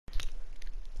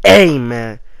Hey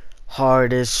man,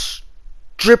 hardest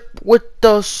drip with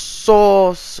the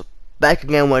sauce. Back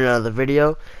again with another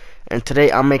video, and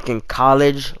today I'm making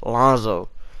college Lonzo.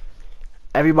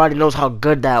 Everybody knows how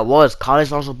good that was.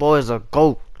 College Lonzo Ball is a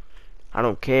GOAT. I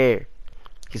don't care.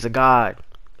 He's a god.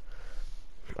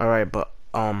 Alright, but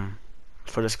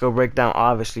for the skill breakdown,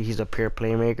 obviously he's a pure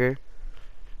playmaker.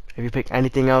 If you pick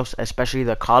anything else, especially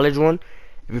the college one,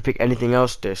 if you pick anything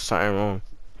else, there's something wrong.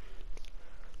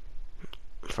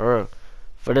 For real.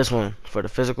 For this one, for the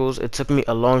physicals, it took me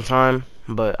a long time,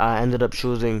 but I ended up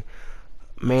choosing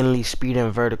mainly speed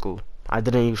and vertical. I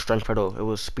didn't use strength at all. It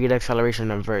was speed, acceleration,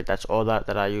 and vert. That's all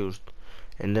that I used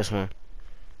in this one.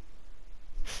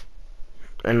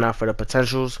 And now for the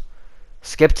potentials,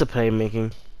 skip to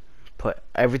playmaking, put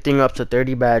everything up to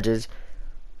 30 badges,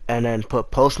 and then put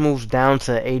post moves down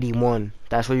to 81.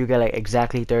 That's where you get like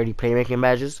exactly 30 playmaking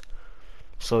badges.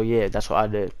 So yeah, that's what I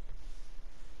did.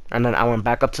 And then I went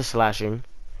back up to slashing.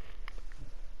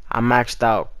 I maxed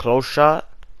out close shot,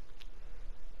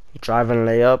 driving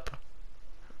layup,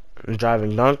 and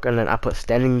driving dunk, and then I put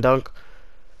standing dunk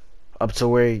up to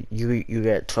where you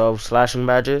get 12 slashing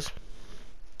badges.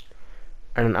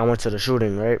 And then I went to the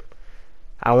shooting, right?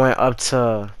 I went up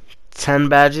to 10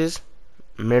 badges,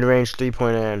 mid-range,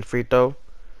 three-pointer, and free throw.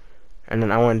 And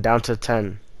then I went down to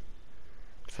 10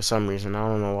 for some reason. I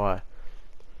don't know why.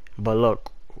 But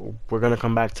look, we're going to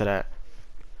come back to that.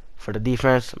 For the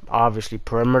defense, obviously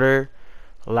perimeter,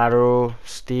 lateral,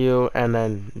 steal, and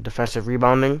then defensive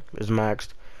rebounding is maxed.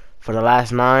 For the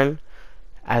last 9,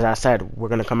 as I said, we're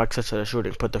going to come back to the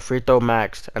shooting. Put the free throw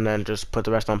maxed, and then just put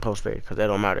the rest on post fade, because they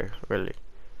don't matter, really.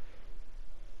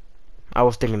 I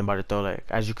was thinking about it, though. Like,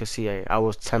 as you can see, I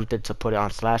was tempted to put it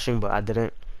on slashing, but I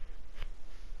didn't.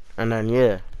 And then,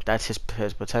 yeah, that's his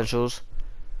potentials.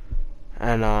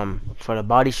 And for the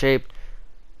body shape,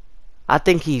 I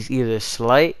think he's either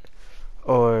slight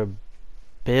or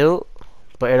built,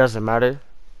 but it doesn't matter.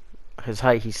 His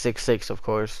height, he's 6'6", of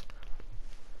course.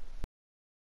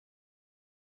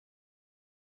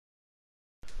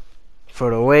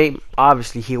 For the weight,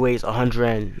 obviously he weighs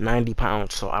 190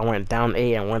 pounds, so I went down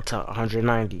 8 and went to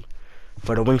 190.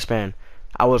 For the wingspan,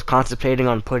 I was contemplating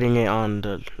on putting it on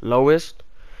the lowest,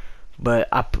 but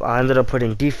I ended up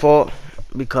putting default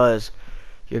because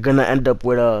you're gonna end up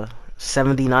with a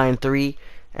 79.3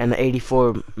 and an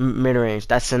 84 mid-range.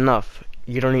 That's enough.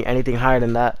 You don't need anything higher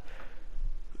than that.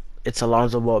 It's a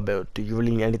Lonzo Ball build. Do you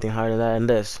really need anything higher than that in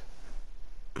this?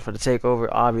 For the takeover,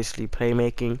 obviously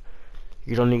playmaking.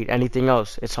 You don't need anything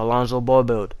else. It's a Lonzo Ball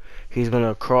build. He's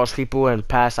gonna cross people and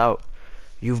pass out.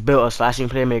 You've built a slashing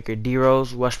playmaker: D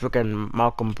Rose, Westbrook, and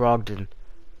Malcolm Brogdon.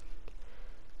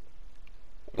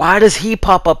 Why does he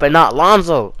pop up and not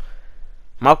Lonzo?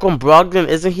 Malcolm Brogdon,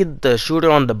 isn't he the shooter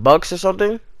on the Bucks or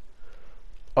something?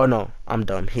 Oh no, I'm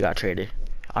done. He got traded.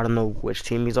 I don't know which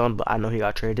team he's on, but I know he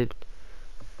got traded.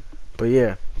 But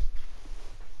yeah.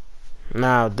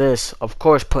 Now this, of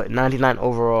course, put 99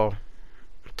 overall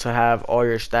to have all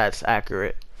your stats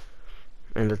accurate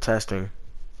in the testing.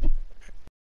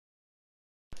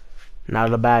 Now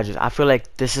the badges. I feel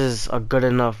like this is a good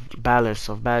enough balance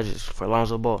of badges for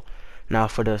Lonzo Ball. Now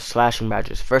for the slashing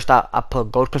badges. First I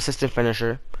put gold consistent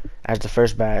finisher as the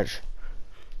first badge.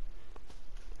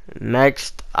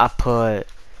 Next I put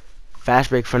fast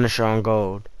break finisher on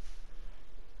gold.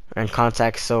 And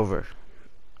contact silver.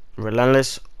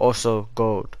 Relentless also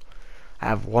gold. I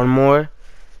have one more.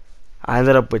 I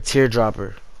ended up with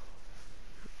teardropper.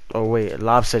 Oh wait,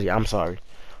 Lob City, I'm sorry.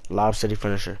 Lob City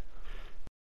finisher.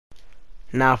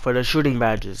 Now for the shooting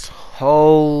badges.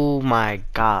 Oh my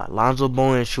god. Lonzo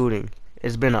Ball in shooting.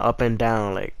 It's been an up and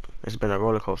down, like it's been a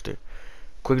roller coaster.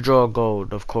 Quick draw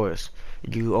gold, of course.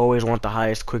 You always want the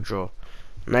highest quick draw.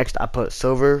 Next I put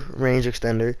silver range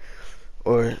extender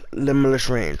or limitless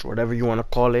range, whatever you want to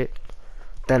call it.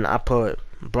 Then I put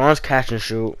bronze catch and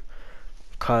shoot,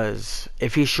 cause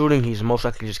if he's shooting he's most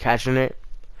likely just catching it.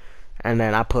 And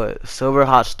then I put silver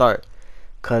hot start,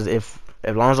 cause if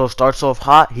Lonzo starts off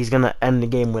hot, he's gonna end the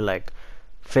game with like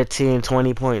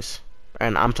 15-20 points.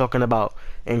 And I'm talking about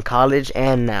in college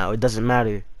and now, it doesn't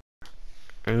matter.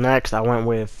 And next I went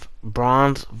with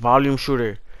bronze volume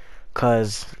shooter,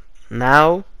 cause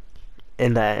now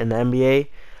in the NBA,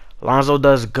 Lonzo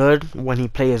does good when he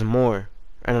plays more.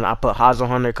 And then I put Hazel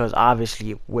Hunter because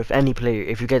obviously with any player,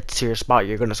 if you get to your spot,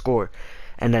 you're gonna score.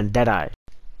 And then Deadeye.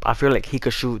 I feel like he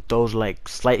could shoot those like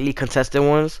slightly contested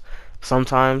ones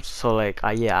sometimes. So like,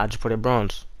 yeah, I just put it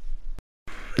bronze.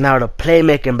 Now the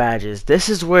playmaking badges. This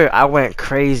is where I went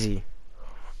crazy.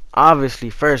 Obviously,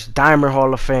 first Dimer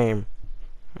Hall of Fame.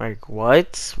 Like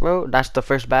what, bro? That's the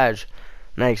first badge.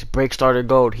 Next, break starter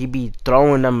gold. He be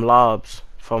throwing them lobs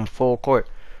from full court,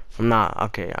 from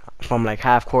like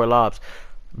half court lobs,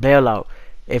 bailout.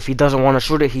 If he doesn't want to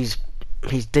shoot it, he's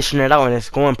dishing it out and it's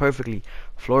going perfectly.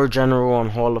 Floor general on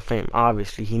Hall of Fame.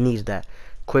 Obviously, he needs that.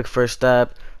 Quick first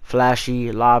step,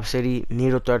 flashy, lob city,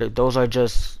 needle threader. Those are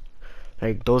just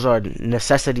like those are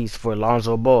necessities for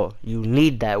Lonzo Ball. You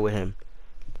need that with him.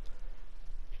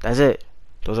 That's it.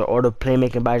 Those are all the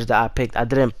playmaking badges that I picked. I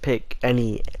didn't pick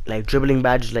any like dribbling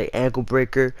badges like ankle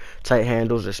breaker, tight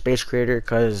handles, or space creator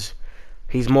because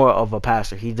he's more of a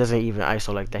passer. He doesn't even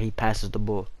ISO like that. He passes the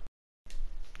ball.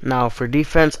 Now for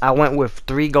defense, I went with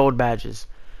 3 gold badges.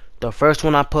 The first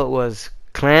one I put was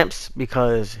clamps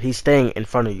because he's staying in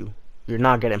front of you. You're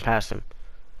not getting past him.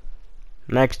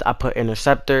 Next, I put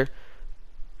interceptor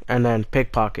and then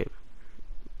pickpocket.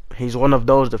 He's one of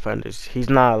those defenders. He's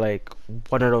not like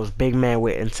one of those big man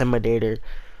with intimidator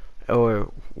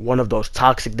or one of those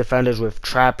toxic defenders with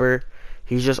trapper.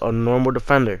 He's just a normal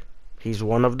defender. He's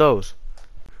one of those.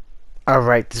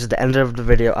 Alright, this is the end of the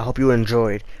video. I hope you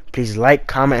enjoyed. Please like,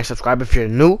 comment, and subscribe if you're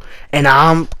new. And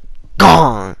I'm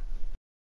gone.